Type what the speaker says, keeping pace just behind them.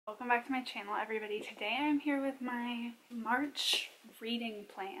Welcome back to my channel, everybody. Today I'm here with my March reading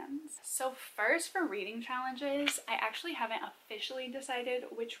plans. So first, for reading challenges, I actually haven't officially decided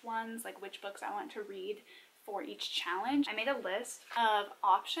which ones, like which books I want to read for each challenge. I made a list of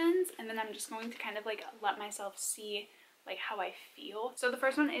options and then I'm just going to kind of like let myself see like how I feel. So the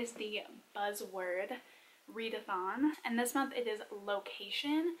first one is the Buzzword readathon, and this month it is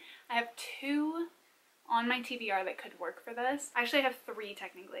location. I have two on my TBR that could work for this. Actually, I have three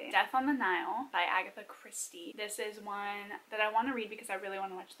technically. Death on the Nile by Agatha Christie. This is one that I want to read because I really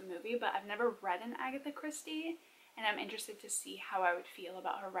want to watch the movie, but I've never read an Agatha Christie and I'm interested to see how I would feel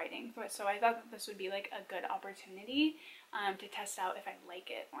about her writing. So I thought that this would be like a good opportunity to test out if I like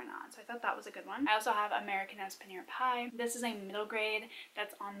it or not. So I thought that was a good one. I also have American as Paneer Pie. This is a middle grade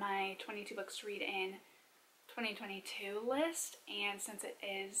that's on my 22 books to read in 2022 list, and since it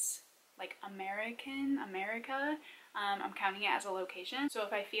is like America, I'm counting it as a location. So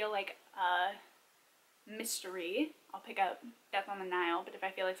if I feel like a mystery, I'll pick up Death on the Nile, but if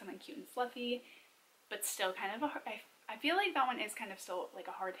I feel like something cute and fluffy, but still kind of I feel like that one is kind of still like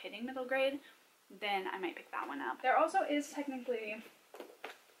a hard-hitting middle grade, then I might pick that one up. There also is technically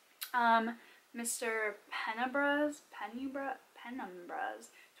Mr. Penumbra's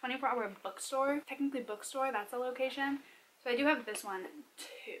 24-hour bookstore. Technically bookstore, that's a location. So I do have this one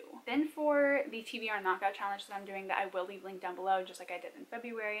too. Then for the TBR knockout challenge that I'm doing, that I will leave linked down below just like I did in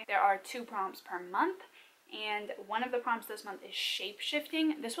February, there are 2 prompts per month, and one of the prompts this month is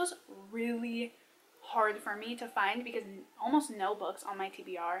shape-shifting. This was really hard for me to find because almost no books on my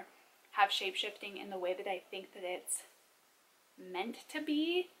TBR have shape-shifting in the way that I think that it's meant to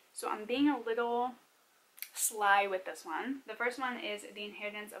be. So I'm being a little sly with this one. The first one is The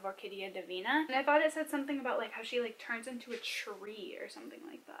Inheritance of Orchidea Divina, and I thought it said something about like how she like turns into a tree or something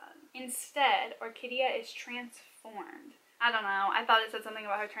like that. Instead, Orchidea is transformed. I don't know. I thought it said something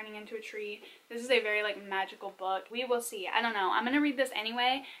about her turning into a tree. This is a very like magical book. We will see. I don't know. I'm gonna read this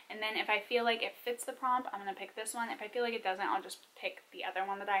anyway, and then if I feel like it fits the prompt, I'm gonna pick this one. If I feel like it doesn't, I'll just pick the other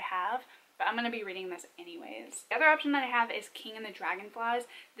one that I have. But I'm going to be reading this anyways. The other option that I have is King and the Dragonflies.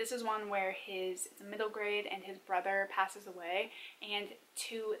 This is one where it's a middle grade and his brother passes away, and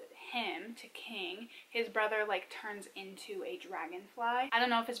to King, his brother like turns into a dragonfly. I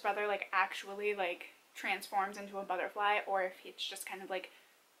don't know if his brother like actually like transforms into a butterfly, or if it's just kind of like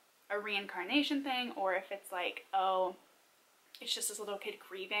a reincarnation thing, or if it's like, oh, it's just this little kid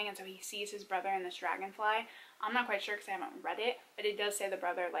grieving and so he sees his brother in this dragonfly. I'm not quite sure because I haven't read it, but it does say the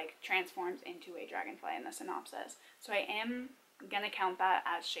brother like transforms into a dragonfly in the synopsis. So I am gonna count that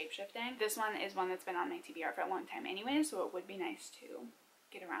as shape-shifting. This one is one that's been on my TBR for a long time anyway, so it would be nice to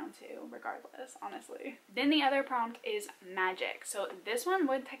get around to regardless, honestly. Then the other prompt is magic. So this one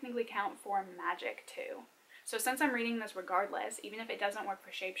would technically count for magic too. So since I'm reading this regardless, even if it doesn't work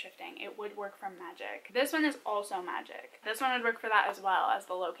for shape-shifting, it would work for magic. This one is also magic. This one would work for that as well as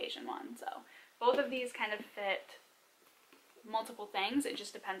the location one. So both of these kind of fit multiple things. It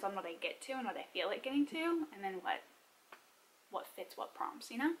just depends on what I get to and what I feel like getting to, and then what fits what prompts,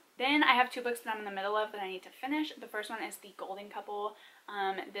 you know? Then I have 2 books that I'm in the middle of that I need to finish. The first one is The Golden Couple.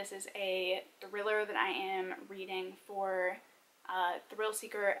 This is a thriller that I am reading for Thrill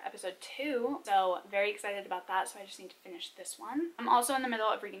Seeker episode 2, so very excited about that, so I just need to finish this one. I'm also in the middle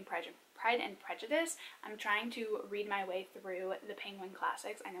of reading Pride and Prejudice. I'm trying to read my way through the Penguin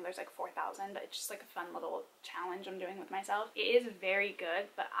classics. I know there's like 4,000, but it's just like a fun little challenge I'm doing with myself. It is very good,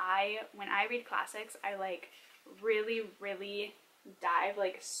 but when I read classics, I like really dive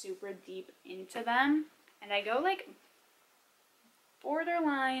like super deep into them, and I go like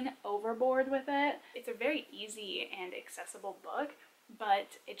borderline overboard with it. It's a very easy and accessible book,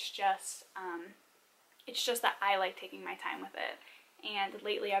 but it's just that I like taking my time with it. And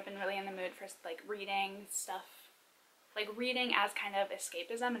lately I've been really in the mood for like reading stuff, like reading as kind of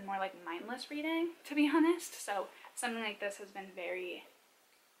escapism and more like mindless reading, to be honest. So something like this has been very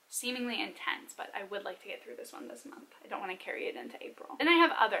seemingly intense, but I would like to get through this one this month. I don't want to carry it into April. Then I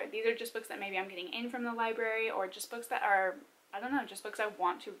have these are just books that maybe I'm getting in from the library, or just books that are, I don't know, just books I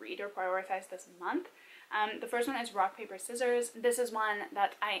want to read or prioritize this month. The first one is Rock, Paper, Scissors. This is one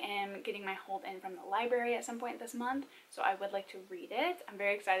that I am getting my hold in from the library at some point this month, so I would like to read it. I'm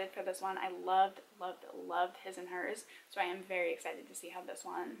very excited for this one. I loved His and Hers, so I am very excited to see how this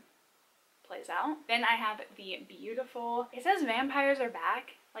one plays out. Then I have the beautiful, it says Vampires Are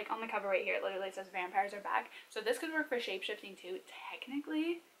Back, like on the cover right here, it literally says Vampires Are Back. So this could work for shape-shifting too,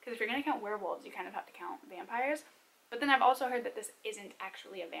 technically, because if you're gonna count werewolves, you kind of have to count vampires. But then I've also heard that this isn't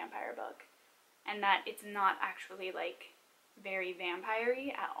actually a vampire book, and that it's not actually like very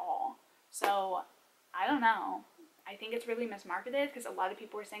vampire-y at all. So I don't know. I think it's really mismarketed because a lot of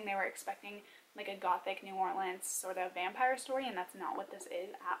people were saying they were expecting like a gothic New Orleans sort of vampire story, and that's not what this is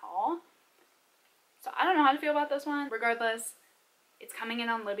at all. So I don't know how to feel about this one. Regardless, it's coming in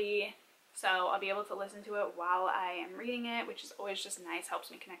on Libby, so I'll be able to listen to it while I am reading it, which is always just nice,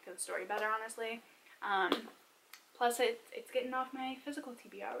 helps me connect to the story better, honestly. Plus it's getting off my physical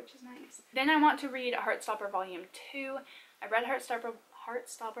TBR, which is nice. Then I want to read Heartstopper Volume 2. I read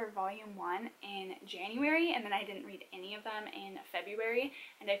Heartstopper Volume 1 in January, and then I didn't read any of them in February,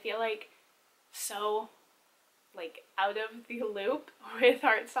 and I feel like so like out of the loop with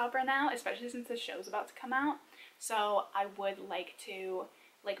Heartstopper now, especially since the show's about to come out. So I would like to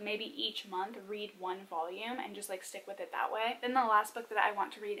like maybe each month read one volume and just like stick with it that way. Then the last book that I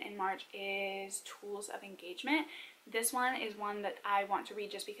want to read in March is Tools of Engagement. This one is one that I want to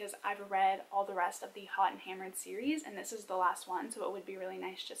read just because I've read all the rest of the Hot and Hammered series, and this is the last one, so it would be really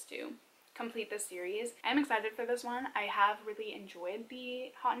nice just to complete this series. I'm excited for this one. I have really enjoyed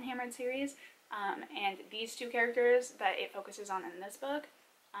the Hot and Hammered series, and these two characters that it focuses on in this book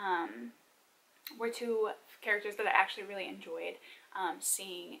were two characters that I actually really enjoyed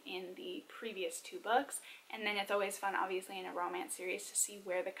seeing in the previous two books. And then it's always fun, obviously, in a romance series to see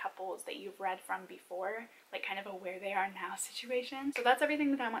where the couples that you've read from before, like kind of a where they are now situation. So that's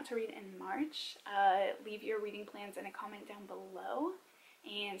everything that I want to read in March. Leave your reading plans in a comment down below,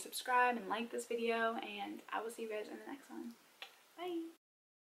 and subscribe and like this video, and I will see you guys in the next one. Bye!